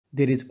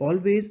There is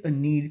always a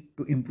need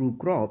to improve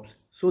crops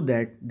so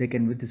that they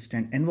can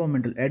withstand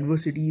environmental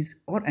adversities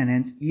or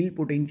enhance yield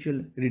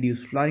potential,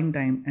 reduce flowering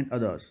time, and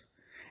others.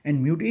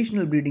 And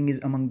mutational breeding is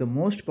among the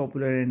most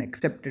popular and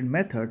accepted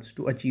methods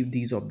to achieve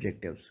these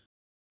objectives.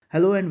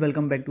 Hello and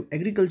welcome back to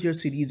Agriculture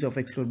series of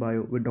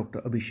XploreBio with Dr.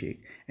 Abhishek.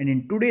 And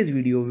in today's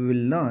video, we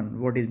will learn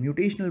what is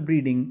mutational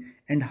breeding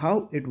and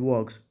how it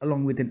works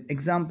along with an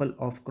example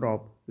of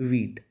crop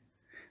wheat.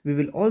 We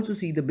will also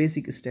see the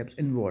basic steps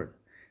involved.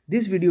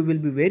 This video will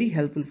be very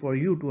helpful for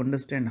you to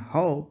understand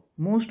how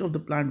most of the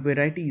plant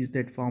varieties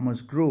that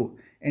farmers grow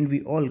and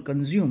we all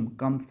consume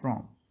come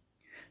from.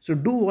 So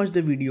do watch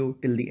the video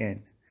till the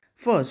end.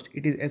 First,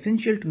 it is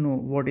essential to know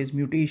what is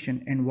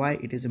mutation and why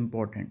it is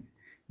important.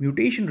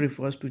 Mutation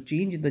refers to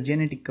change in the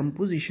genetic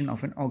composition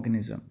of an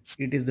organism.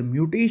 It is the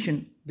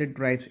mutation that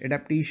drives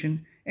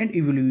adaptation and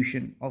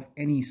evolution of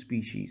any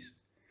species.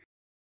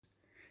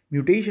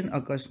 Mutation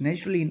occurs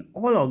naturally in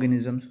all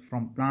organisms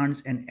from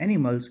plants and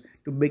animals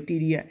to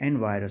bacteria and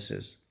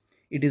viruses.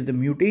 It is the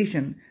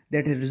mutation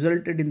that has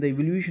resulted in the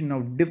evolution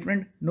of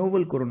different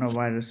novel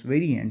coronavirus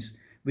variants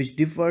which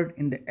differed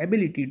in the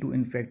ability to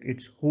infect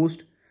its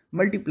host,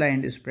 multiply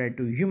and spread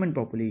to human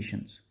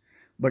populations.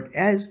 But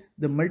as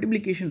the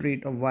multiplication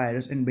rate of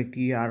virus and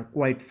bacteria are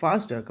quite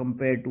faster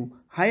compared to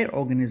higher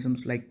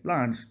organisms like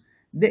plants,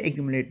 they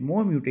accumulate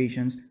more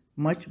mutations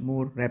much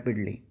more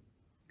rapidly.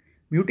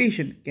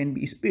 Mutation can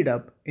be sped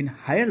up in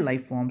higher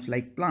life forms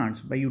like plants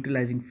by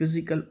utilizing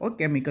physical or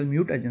chemical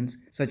mutagens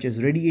such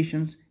as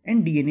radiations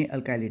and DNA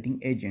alkylating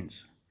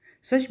agents.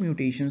 Such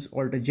mutations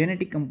alter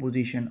genetic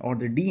composition or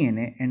the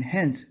DNA and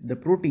hence the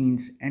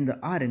proteins and the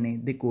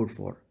RNA they code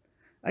for.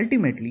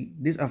 Ultimately,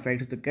 this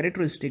affects the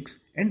characteristics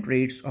and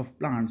traits of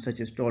plants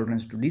such as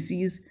tolerance to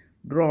disease,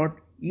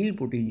 drought, yield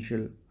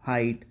potential,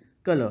 height,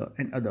 color,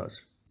 and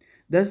others.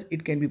 Thus,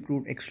 it can be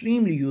proved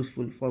extremely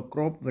useful for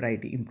crop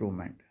variety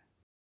improvement.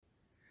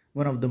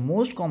 One of the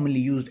most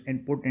commonly used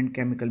and potent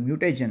chemical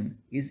mutagen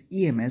is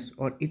EMS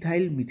or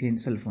ethyl methane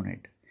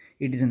sulfonate.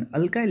 It is an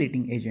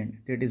alkylating agent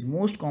that is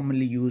most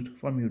commonly used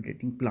for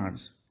mutating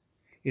plants.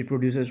 It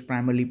produces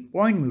primarily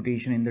point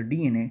mutation in the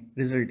DNA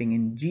resulting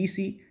in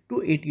GC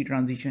to AT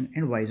transition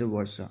and vice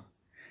versa.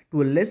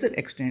 To a lesser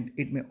extent,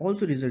 it may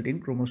also result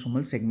in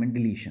chromosomal segment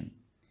deletion.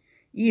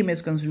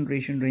 EMS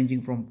concentration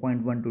ranging from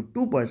 0.1 to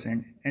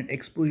 2% and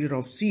exposure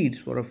of seeds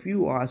for a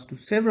few hours to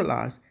several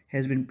hours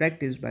has been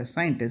practiced by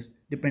scientists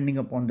depending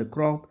upon the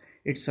crop,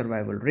 its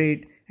survival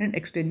rate, and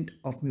extent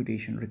of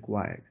mutation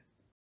required.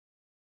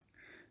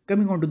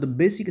 Coming on to the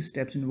basic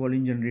steps involved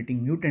in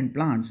generating mutant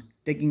plants,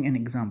 taking an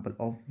example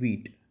of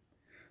wheat.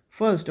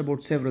 First,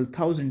 about several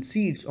thousand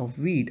seeds of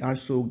wheat are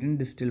soaked in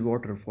distilled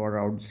water for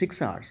around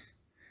 6 hours.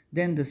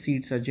 Then the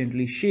seeds are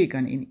gently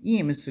shaken in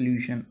EMS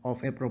solution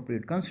of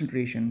appropriate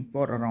concentration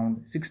for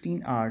around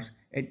 16 hours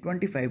at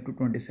 25 to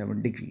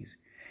 27 degrees.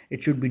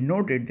 It should be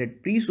noted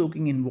that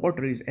pre-soaking in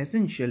water is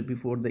essential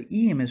before the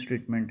EMS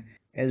treatment,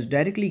 as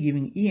directly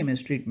giving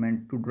EMS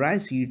treatment to dry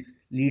seeds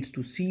leads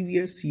to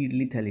severe seed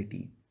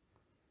lethality.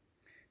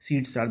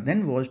 Seeds are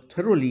then washed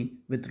thoroughly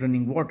with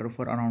running water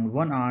for around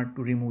 1 hour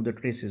to remove the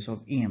traces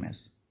of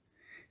EMS.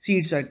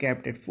 Seeds are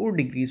kept at 4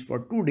 degrees for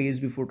 2 days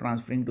before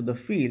transferring to the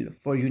field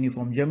for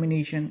uniform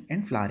germination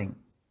and flowering.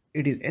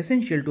 It is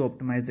essential to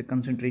optimize the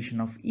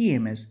concentration of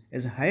EMS,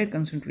 as a higher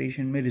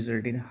concentration may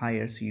result in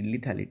higher seed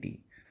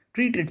lethality.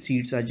 Treated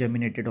seeds are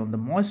germinated on the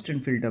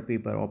moistened filter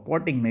paper or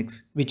potting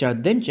mix, which are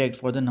then checked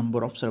for the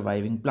number of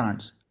surviving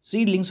plants.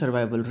 Seedling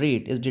survival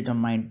rate is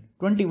determined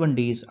 21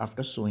 days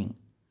after sowing.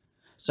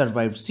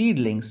 Survived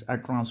seedlings are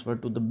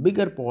transferred to the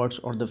bigger pots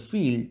or the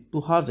field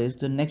to harvest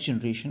the next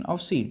generation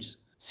of seeds.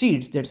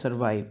 Seeds that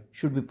survive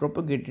should be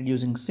propagated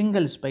using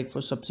single spike for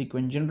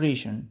subsequent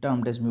generation,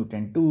 termed as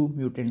mutant 2,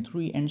 mutant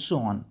 3, and so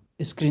on.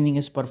 Screening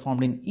is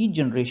performed in each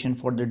generation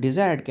for the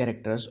desired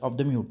characters of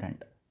the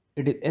mutant.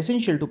 It is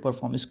essential to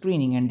perform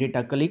screening and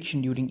data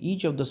collection during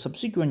each of the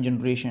subsequent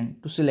generation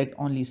to select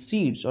only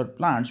seeds or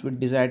plants with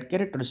desired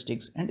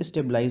characteristics and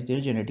stabilize their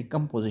genetic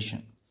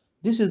composition.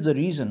 This is the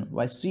reason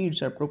why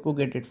seeds are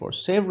propagated for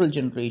several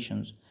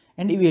generations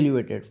and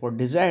evaluated for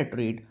desired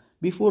trait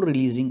before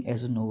releasing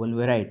as a novel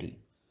variety.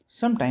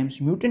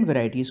 Sometimes mutant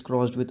variety is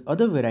crossed with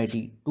other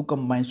variety to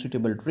combine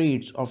suitable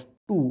traits of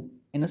two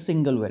in a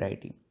single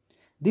variety.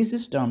 This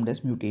is termed as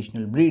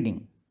mutational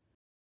breeding.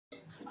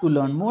 To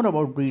learn more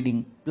about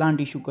breeding, plant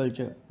tissue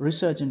culture,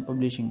 research and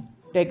publishing,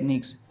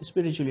 techniques,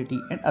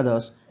 spirituality, and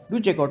others, do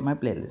check out my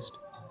playlist.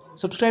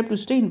 Subscribe to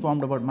stay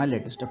informed about my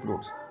latest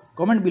uploads.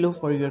 Comment below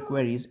for your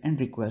queries and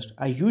requests.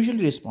 I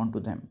usually respond to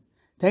them.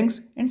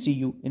 Thanks and see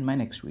you in my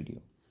next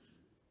video.